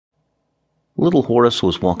Little Horace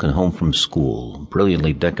was walking home from school,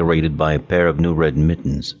 brilliantly decorated by a pair of new red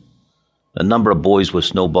mittens. A number of boys were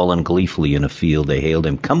snowballing gleefully in a field. They hailed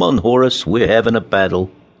him, "Come on, Horace, we're having a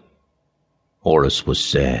battle." Horace was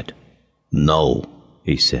sad. "No,"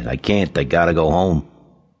 he said, "I can't. I gotta go home."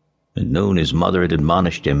 At noon his mother had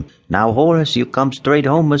admonished him, "Now, Horace, you come straight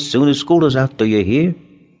home as soon as school is out, do you hear?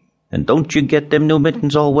 And don't you get them new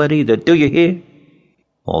mittens all wet either, do you hear?"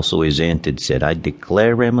 Also his aunt had said, "I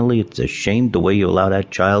declare, Emily, it's a shame the way you allow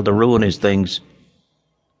that child to ruin his things."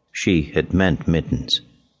 She had meant Mittens.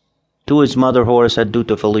 To his mother, Horace had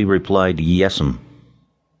dutifully replied, "Yes'm,"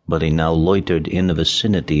 but he now loitered in the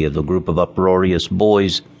vicinity of a group of uproarious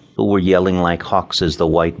boys who were yelling like hawks as the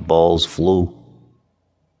white balls flew.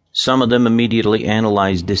 Some of them immediately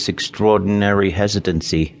analyzed this extraordinary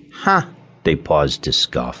hesitancy. "Ha!" they paused to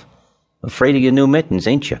scoff. "Afraid of your new mittens,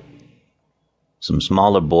 ain't you?" Some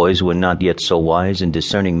smaller boys who were not yet so wise in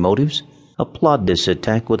discerning motives applauded this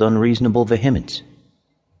attack with unreasonable vehemence.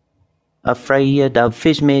 "Afraid of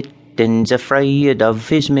his mittens, afraid of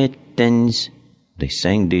his mittens." They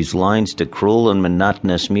sang these lines to cruel and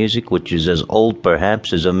monotonous music which is as old,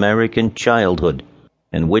 perhaps, as American childhood,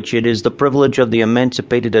 and which it is the privilege of the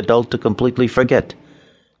emancipated adult to completely forget.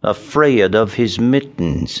 Afraid of his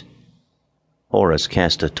mittens. Horace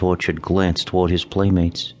cast a tortured glance toward his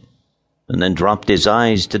playmates, and then dropped his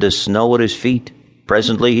eyes to the snow at his feet.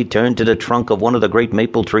 Presently he turned to the trunk of one of the great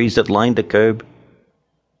maple trees that lined the curb.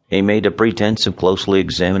 He made a pretense of closely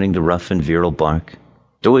examining the rough and virile bark.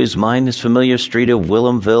 To his mind, this familiar street of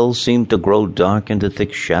Williamville seemed to grow dark in the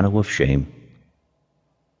thick shadow of shame.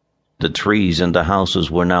 The trees and the houses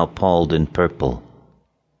were now palled in purple.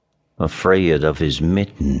 Afraid of his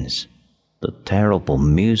mittens. The terrible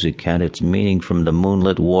music had its meaning from the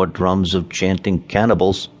moonlit war drums of chanting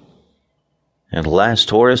cannibals. At last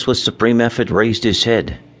Horace, with supreme effort, raised his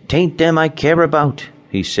head. "'Tain't them I care about,"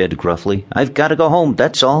 he said gruffly. "I've got to go home,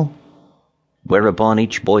 that's all." Whereupon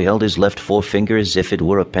each boy held his left forefinger as if it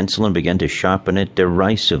were a pencil and began to sharpen it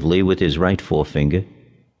derisively with his right forefinger.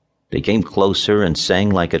 They came closer and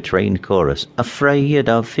sang like a trained chorus, "Afraid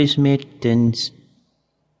of his mittens."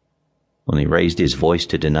 When he raised his voice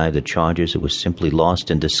to deny the charges, it was simply lost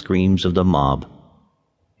in the screams of the mob.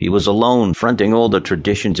 He was alone, fronting all the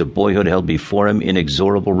traditions of boyhood held before him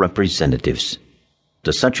inexorable representatives.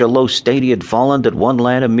 To such a low state he had fallen that one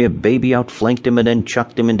lad, a mere baby, outflanked him and then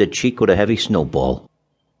chucked him in the cheek with a heavy snowball.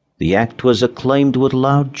 The act was acclaimed with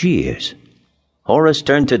loud jeers. Horace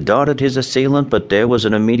turned to dart at his assailant, but there was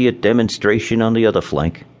an immediate demonstration on the other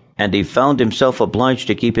flank, and he found himself obliged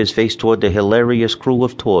to keep his face toward the hilarious crew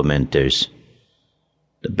of tormentors.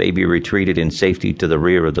 The baby retreated in safety to the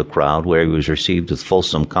rear of the crowd, where he was received with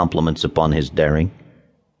fulsome compliments upon his daring.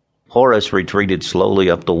 Horace retreated slowly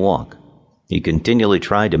up the walk. He continually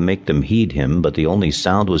tried to make them heed him, but the only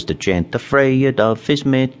sound was to chant, "Afraid of his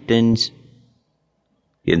mittens."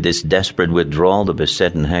 In this desperate withdrawal, the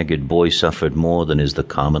beset and haggard boy suffered more than is the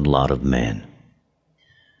common lot of man.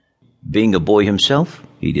 Being a boy himself,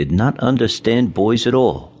 he did not understand boys at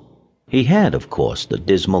all. He had, of course, the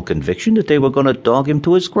dismal conviction that they were going to dog him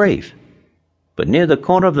to his grave. But near the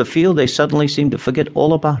corner of the field, they suddenly seemed to forget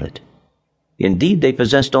all about it. Indeed, they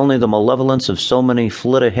possessed only the malevolence of so many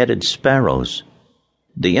flitter-headed sparrows.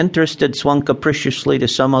 The interest had swung capriciously to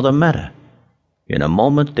some other matter. In a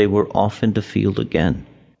moment they were off in the field again,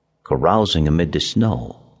 carousing amid the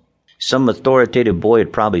snow. Some authoritative boy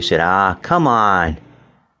had probably said, "Ah, come on."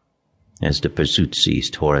 As the pursuit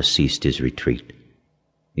ceased, Horace ceased his retreat.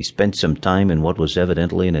 He spent some time in what was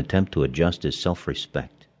evidently an attempt to adjust his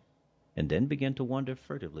self-respect, and then began to wander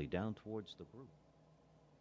furtively down towards the group.